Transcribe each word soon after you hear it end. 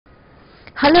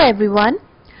Hello everyone.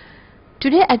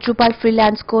 Today at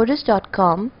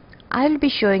DrupalFreelanceCoders.com I will be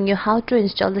showing you how to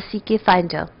install the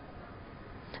Ckfinder.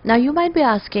 Now you might be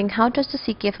asking, how does the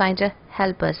Ckfinder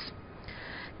help us?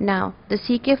 Now the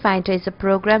Ckfinder is a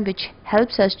program which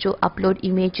helps us to upload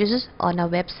images on our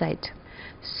website.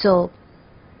 So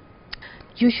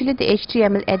usually the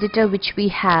HTML editor which we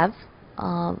have,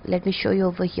 let me show you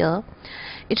over here,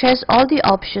 it has all the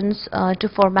options to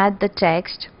format the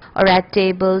text or add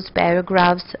tables,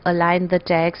 paragraphs, align the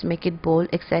text, make it bold,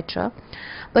 etc.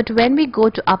 But when we go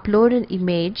to upload an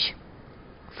image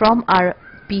from our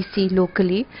PC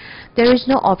locally, there is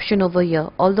no option over here.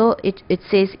 Although it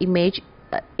says image,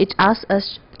 it asks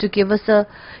us to give us a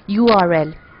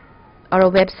URL or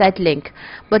a website link,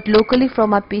 but locally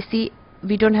from our PC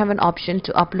we don't have an option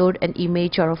to upload an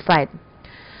image or a file.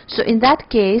 So in that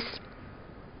case,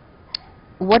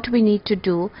 what we need to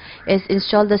do is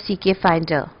install the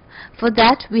Ckfinder. For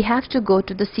that we have to go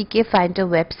to the Ckfinder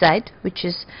website, which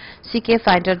is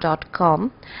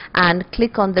ckfinder.com, and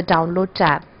click on the download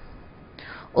tab.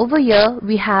 Over here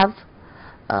we have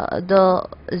the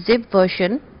zip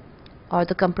version or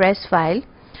the compressed file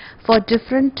for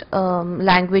different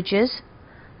languages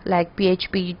like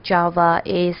PHP, Java,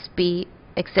 ASP,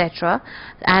 etc.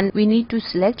 and we need to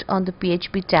select on the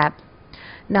PHP tab.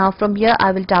 Now from here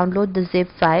I will download the zip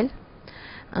file,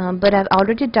 but I've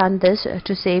already done this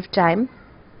to save time.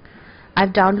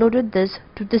 I've downloaded this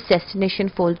to this destination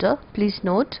folder. Please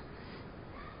note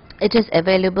it is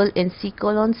available in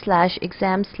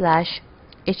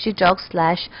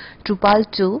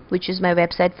c:/exam/htdocs/drupal2, which is my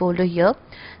website folder here,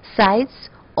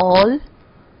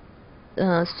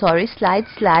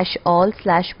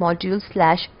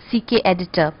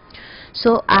 slides/all/modules/ckeditor.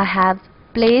 So I have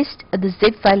placed the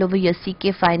zip file over here,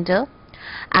 Ckfinder,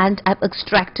 and I've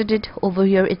extracted it over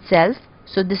here itself.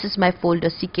 So this is my folder,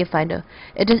 Ckfinder.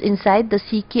 It is inside the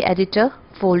ckeditor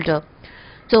folder.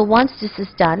 So once this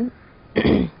is done,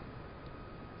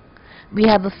 we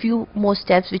have a few more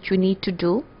steps which we need to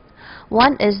do.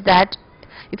 One is that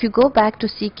if you go back to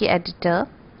ckeditor,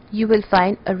 you will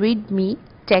find a readme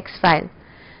text file.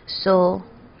 So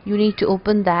you need to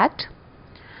open that.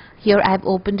 Here I have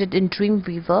opened it in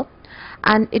Dreamweaver,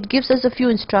 and it gives us a few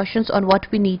instructions on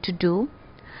what we need to do.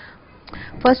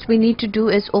 First we need to do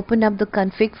is open up the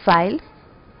config file,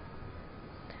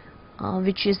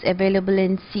 which is available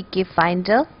in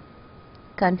Ckfinder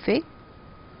config,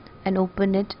 and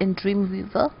open it in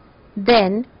Dreamweaver.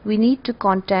 Then we need to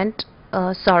comment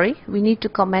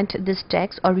this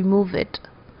text or remove it.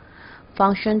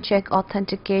 Function check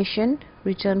authentication,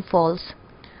 return false.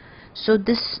 So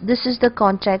this is the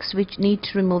context which need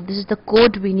to remove. This is the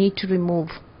code we need to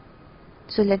remove.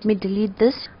 So let me delete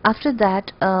this. After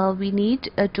that we need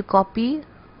to copy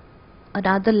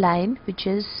another line, which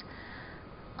is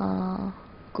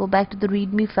go back to the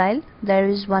readme file. There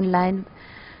is one line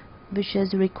which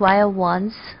is require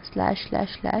once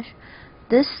 //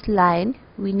 this line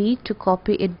we need to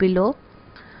copy it below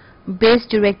base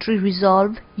directory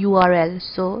resolve URL.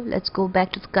 So let's go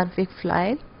back to the config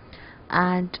file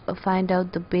and find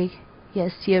out the big,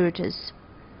 yes, here it is.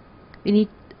 We need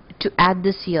to add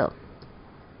this here.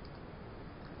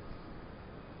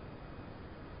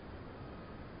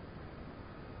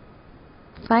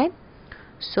 Fine.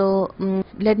 So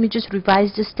let me just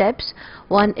revise the steps.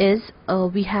 One is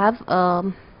we have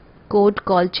code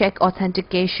called check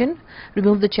authentication.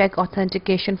 Remove the check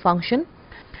authentication function.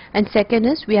 And second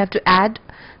is we have to add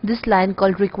this line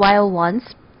called require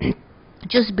once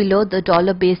just below the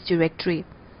 $base directory.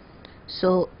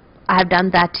 So I have done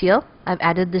that here. I've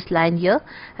added this line here,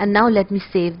 and now let me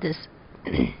save this.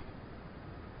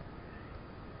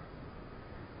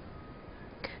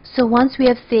 So once we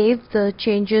have saved the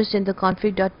changes in the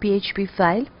config.php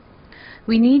file,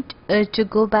 we need to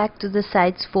go back to the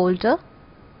sites folder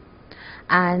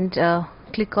and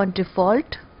click on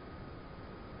default,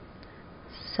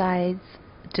 sites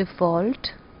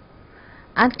default,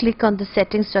 and click on the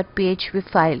settings.php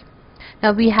file.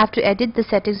 Now we have to edit the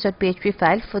settings.php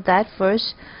file. For that,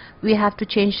 first we have to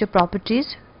change the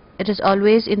properties. It is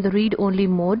always in the read only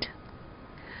mode.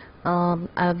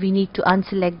 We need to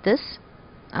unselect this.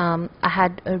 I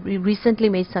had recently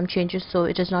made some changes, so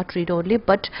it is not read only,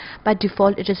 but by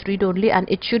default it is read only, and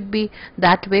it should be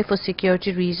that way for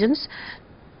security reasons.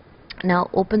 Now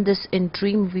open this in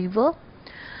Dreamweaver.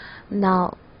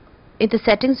 Now in the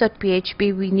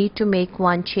settings.php we need to make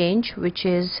one change, which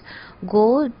is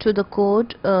go to the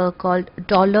code called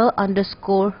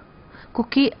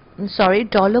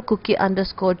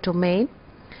 $cookie_domain.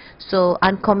 So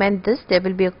uncomment this. There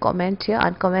will be a comment here.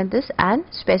 Uncomment this and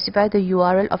specify the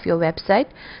URL of your website.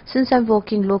 Since I'm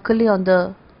working locally on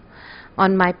the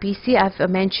On my PC I've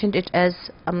mentioned it as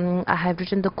I have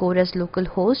written the code as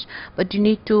localhost, but you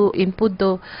need to input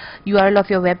the URL of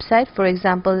your website. For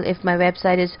example, if my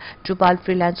website is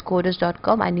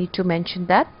drupalfreelancecoders.com, I need to mention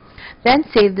that. Then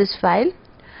save this file.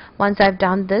 Once I've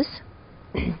done this,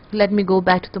 let me go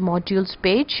back to the modules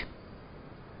page,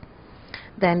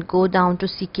 then go down to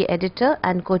CK editor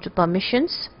and go to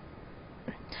permissions.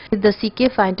 If the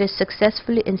Ckfinder is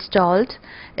successfully installed,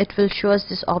 it will show us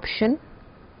this option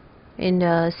in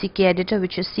CK editor,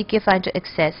 which is Ckfinder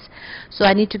access. So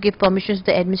I need to give permissions to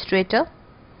the administrator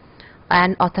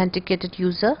and authenticated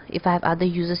user if I have other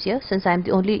users here. Since I'm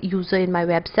the only user in my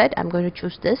website, I'm going to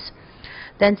choose this.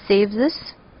 Then save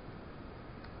this,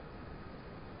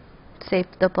 save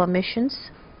the permissions.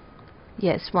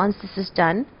 Yes, once this is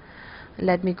done,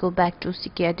 let me go back to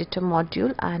CK editor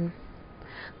module and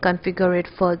configure it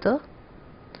further.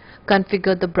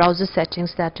 Configure the browser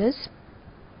settings, that is.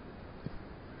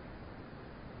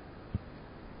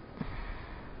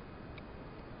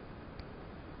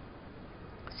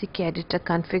 CK editor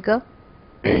configure.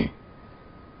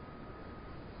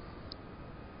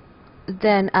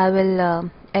 Then I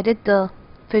will edit the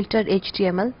filtered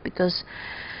HTML, because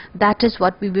that is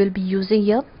what we will be using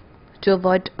here to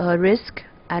avoid risk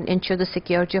and ensure the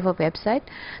security of our website.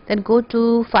 Then go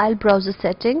to file browser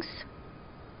settings.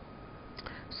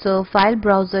 So file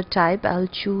browser type I'll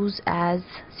choose as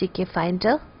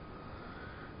Ckfinder.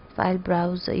 File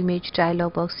browser image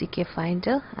dialog box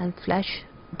Ckfinder, and flash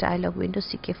dialog window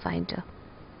Ckfinder.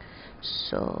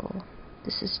 So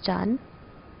this is done.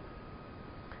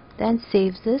 Then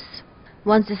save this.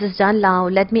 Once this is done, now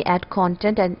let me add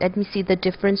content and let me see the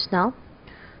difference now.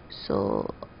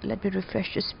 So let me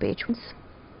refresh this page once.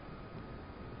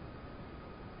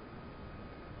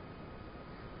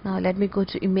 Now let me go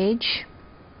to image.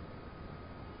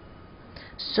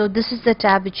 So this is the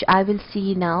tab which I will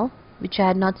see now, which I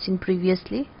had not seen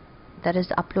previously. That is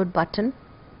the upload button.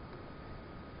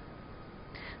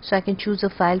 So I can choose a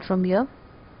file from here.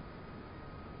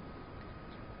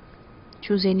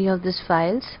 Choose any of these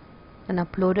files and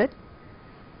upload it.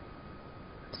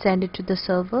 Send it to the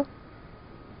server.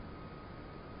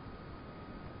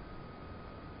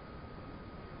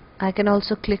 I can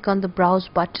also click on the browse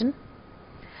button,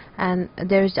 and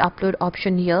there is the upload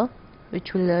option here,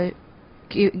 which will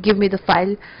give me the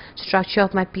file structure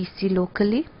of my PC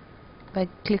locally. If I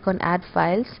click on add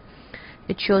files,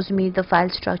 it shows me the file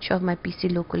structure of my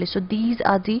PC locally. So these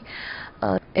are the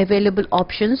available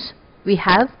options we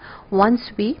have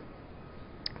once we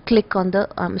click on the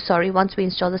once we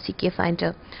install the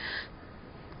Ckfinder.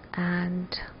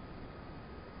 And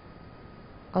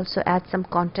also add some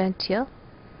content here,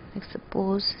 like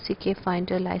suppose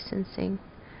Ckfinder licensing.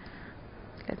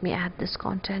 Let me add this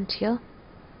content here,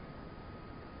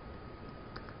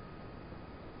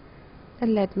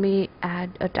 and let me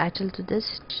add a title to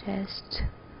this, chest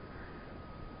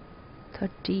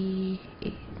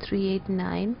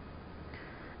 389,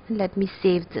 and let me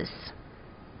save this.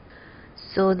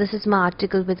 So this is my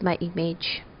article with my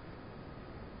image.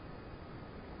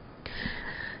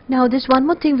 Now there's one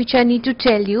more thing which I need to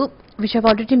tell you, which I've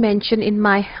already mentioned in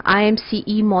my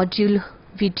IMCE module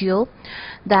video,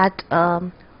 that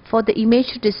for the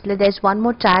image to display, there's one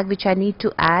more tag which I need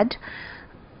to add.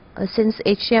 Since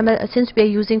we are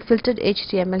using filtered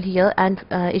HTML here, and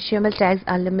HTML tags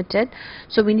are limited,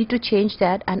 so we need to change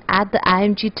that and add the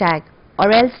img tag,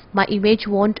 or else my image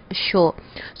won't show.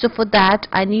 So for that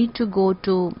I need to go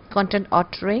to content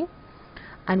authoring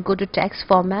and go to text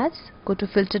formats, go to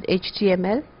filtered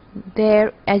HTML.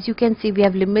 There, as you can see, we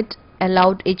have limit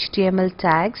allowed HTML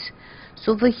tags.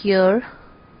 So over here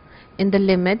in the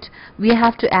limit, we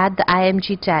have to add the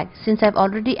img tag. Since I've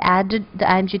already added the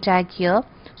img tag here,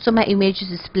 so my image is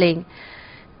displaying.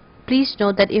 Please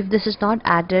note that if this is not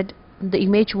added, the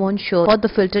image won't show for the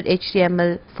filtered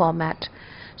HTML format.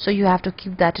 So you have to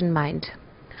keep that in mind.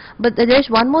 But there's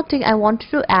one more thing I wanted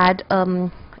to add.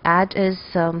 In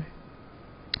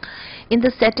the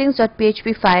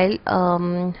settings.php file,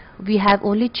 we have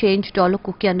only changed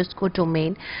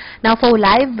 $cookie_domain. Now for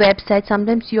live websites,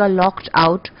 sometimes you are locked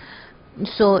out.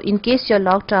 So in case you're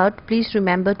locked out, please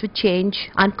remember to change,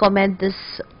 uncomment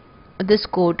this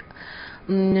code,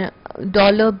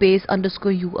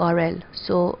 $base_URL.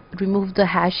 So remove the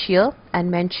hash here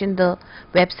and mention the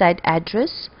website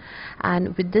address,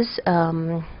 and with this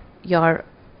your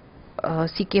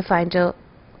Ckfinder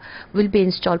will be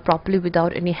installed properly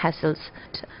without any hassles.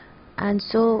 And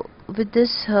so with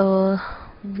this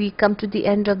we come to the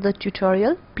end of the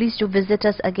tutorial. Please do visit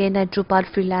us again at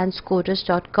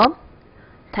drupalfreelancecoders.com.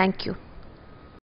 Thank you.